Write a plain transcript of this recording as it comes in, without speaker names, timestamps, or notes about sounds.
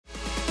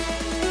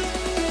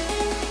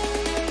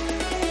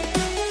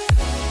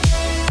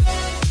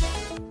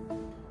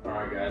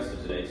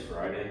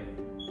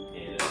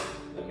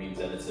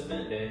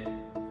Okay,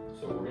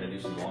 so we're gonna do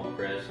some long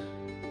press.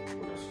 We're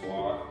gonna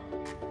squat,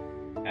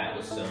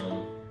 Atlas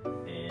stone,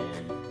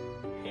 and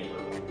hammer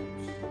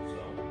rolls. So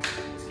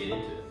let's get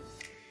into it.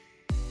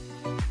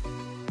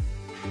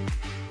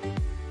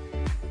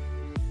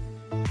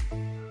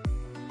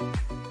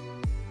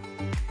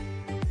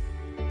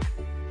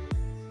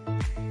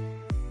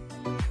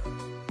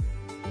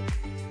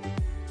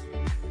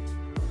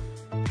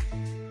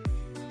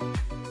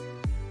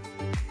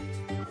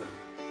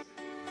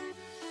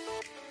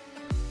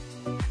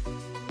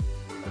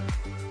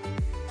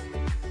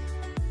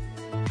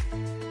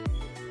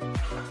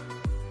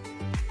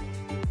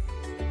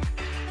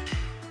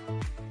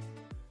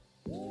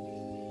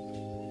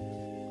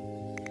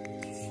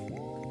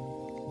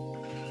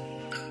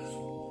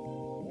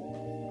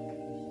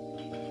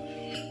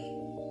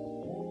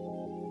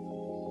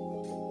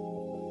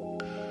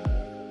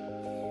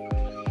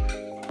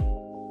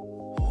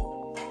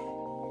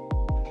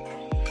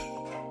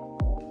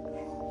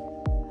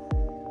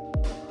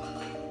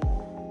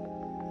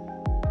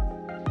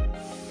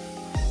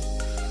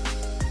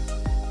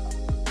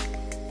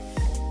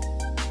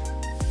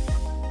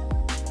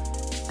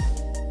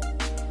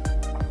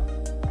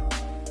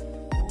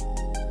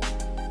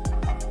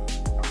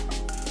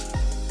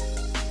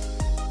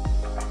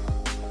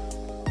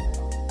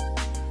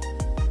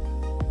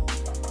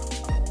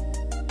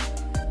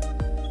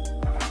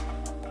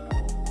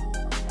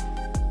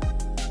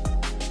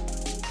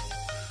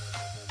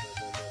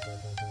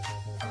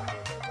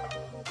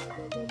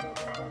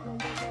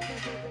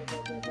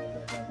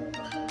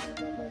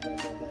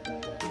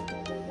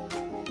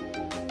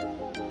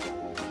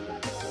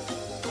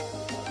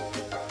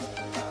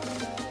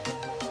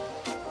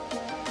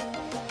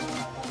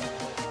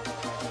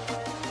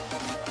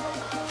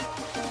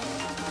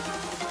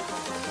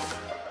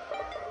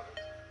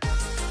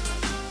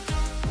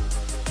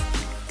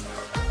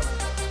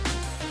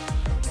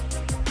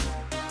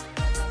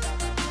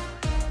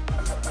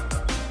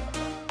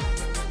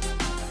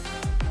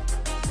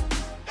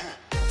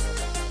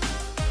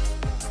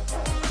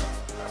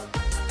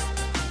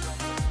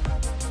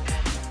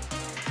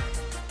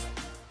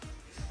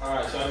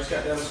 Alright, so I just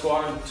got done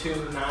squatting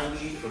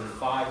 290 for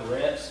 5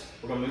 reps.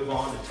 We're going to move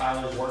on to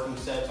Tyler's working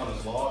sets on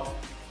his log.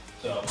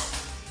 So,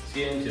 let's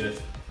get into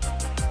it.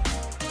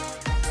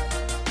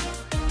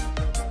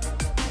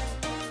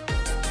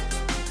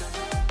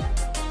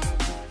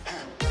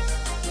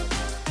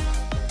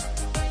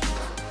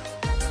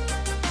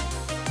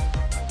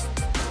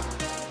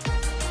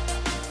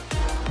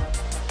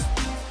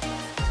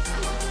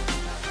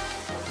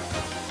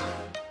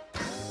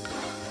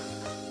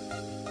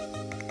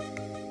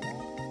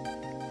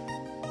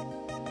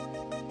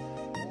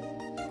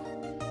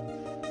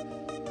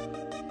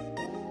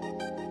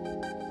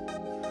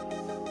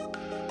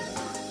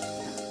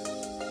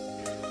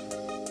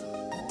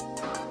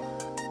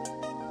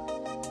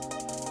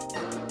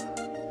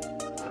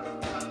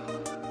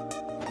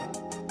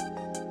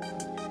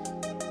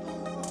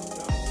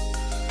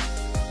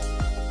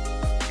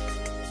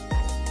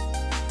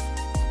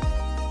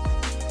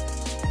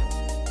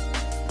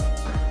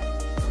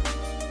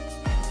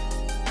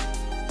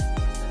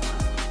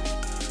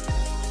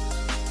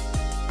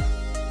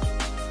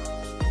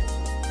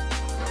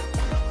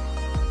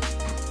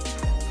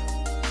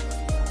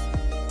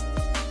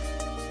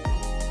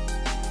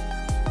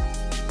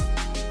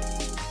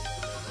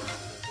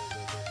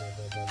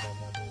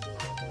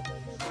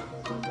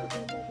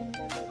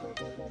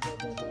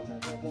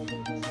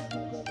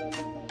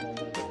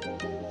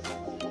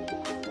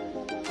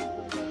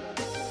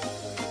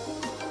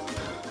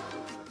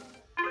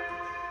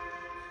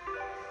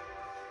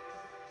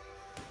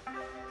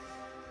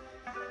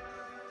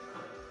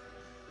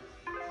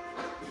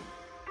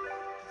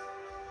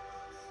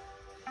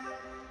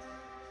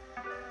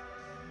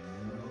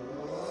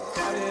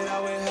 Started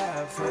out with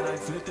half and I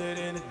flipped it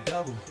in a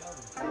double.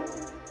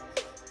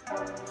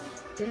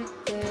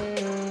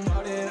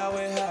 Started out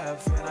with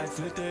half and I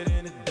flipped it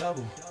in a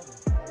double.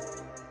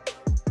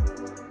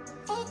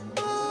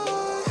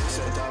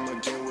 Said I'm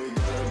again, we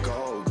gotta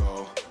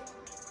go.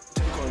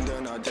 Take one,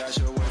 then I dash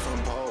away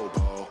from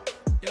Popo.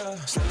 Yeah.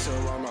 Snakes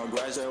around my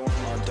grass, they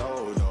want my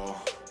dodo.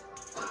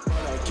 But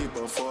I keep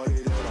a 40,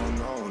 they don't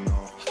know,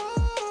 no.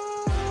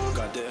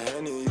 Got the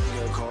Henny, you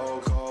get cold.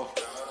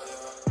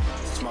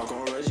 Smoke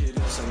on Reggie,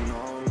 that's a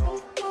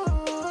no-no.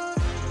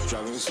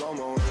 Driving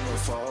slow-mo in the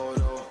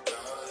photo.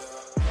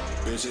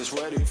 Bitches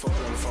ready for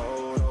them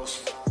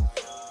photos.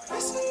 I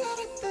see all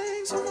the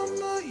things on my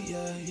mind,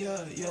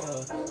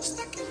 yeah.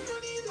 Stacking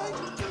money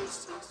like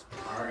this.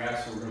 Alright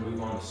guys, so we're going to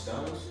move on to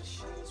stones.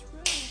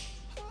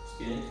 Let's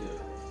get into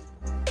it.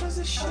 Cause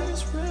this shit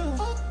is real.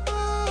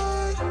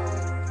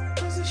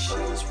 Cause this shit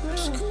is real.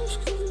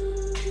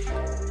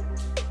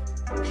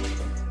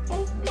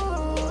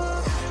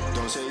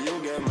 Don't say you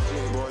get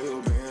money, boy,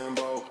 you been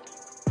broke.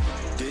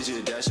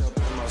 Digit dash up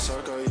in my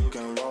circle, you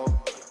can roll.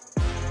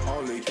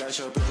 Only cash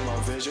up in my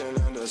vision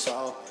and the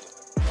south.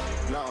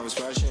 Now I'm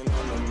smashing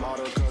on the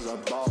model cause I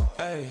bought.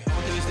 Hey,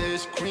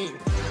 this cream,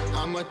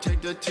 I'ma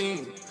take the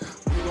team.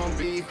 We gon'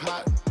 be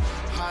hot,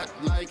 hot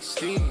like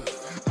steam.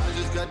 I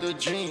just got the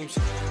dreams,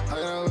 I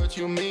know what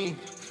you mean.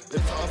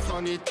 It's all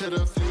funny to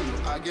the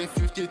feet. I get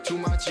 50 to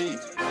my G.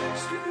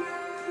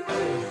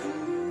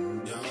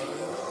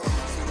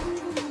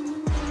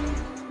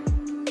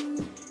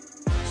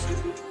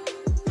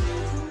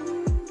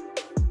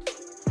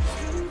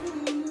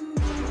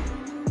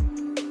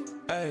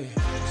 Hey.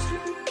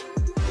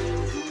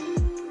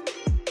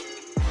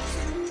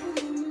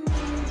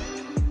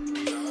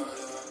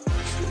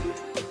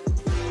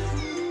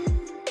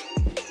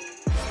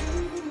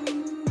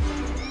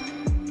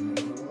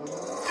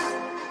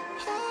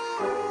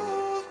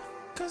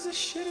 Cause this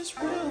shit is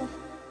real.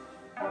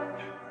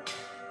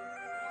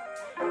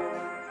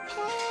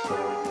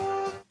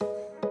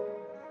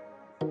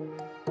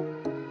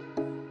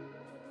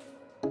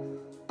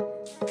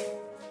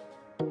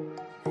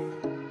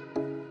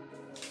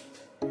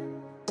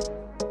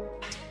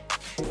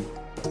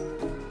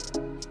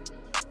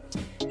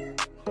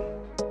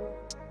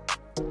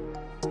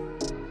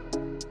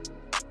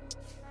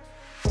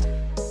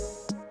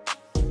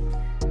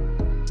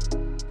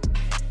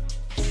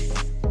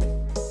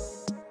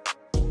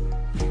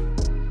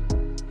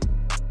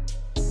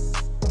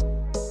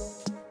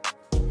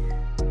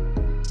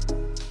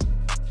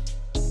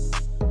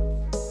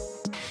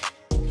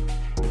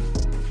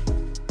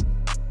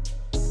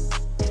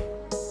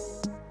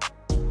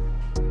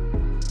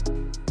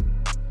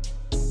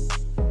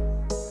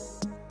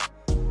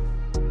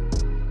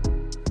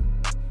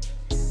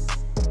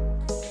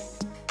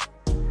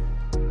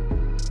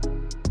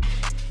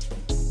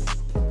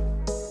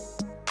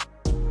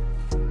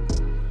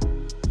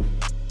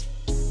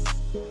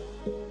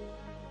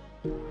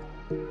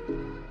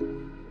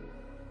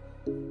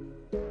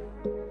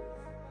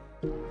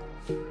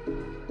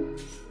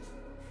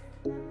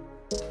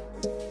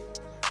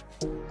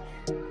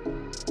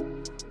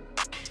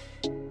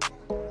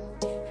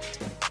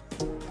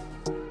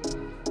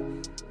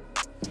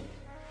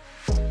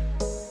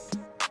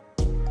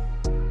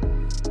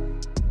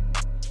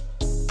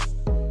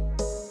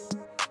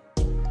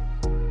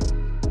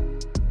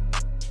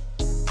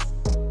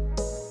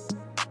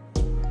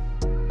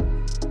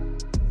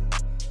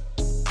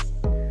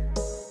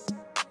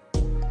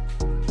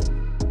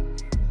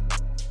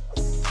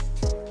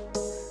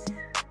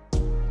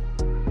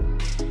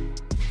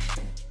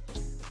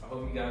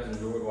 You guys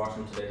enjoyed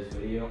watching today's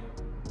video.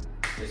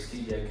 This is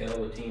TJ Kell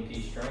with Team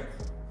T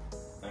Strength.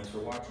 Thanks for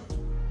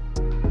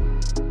watching.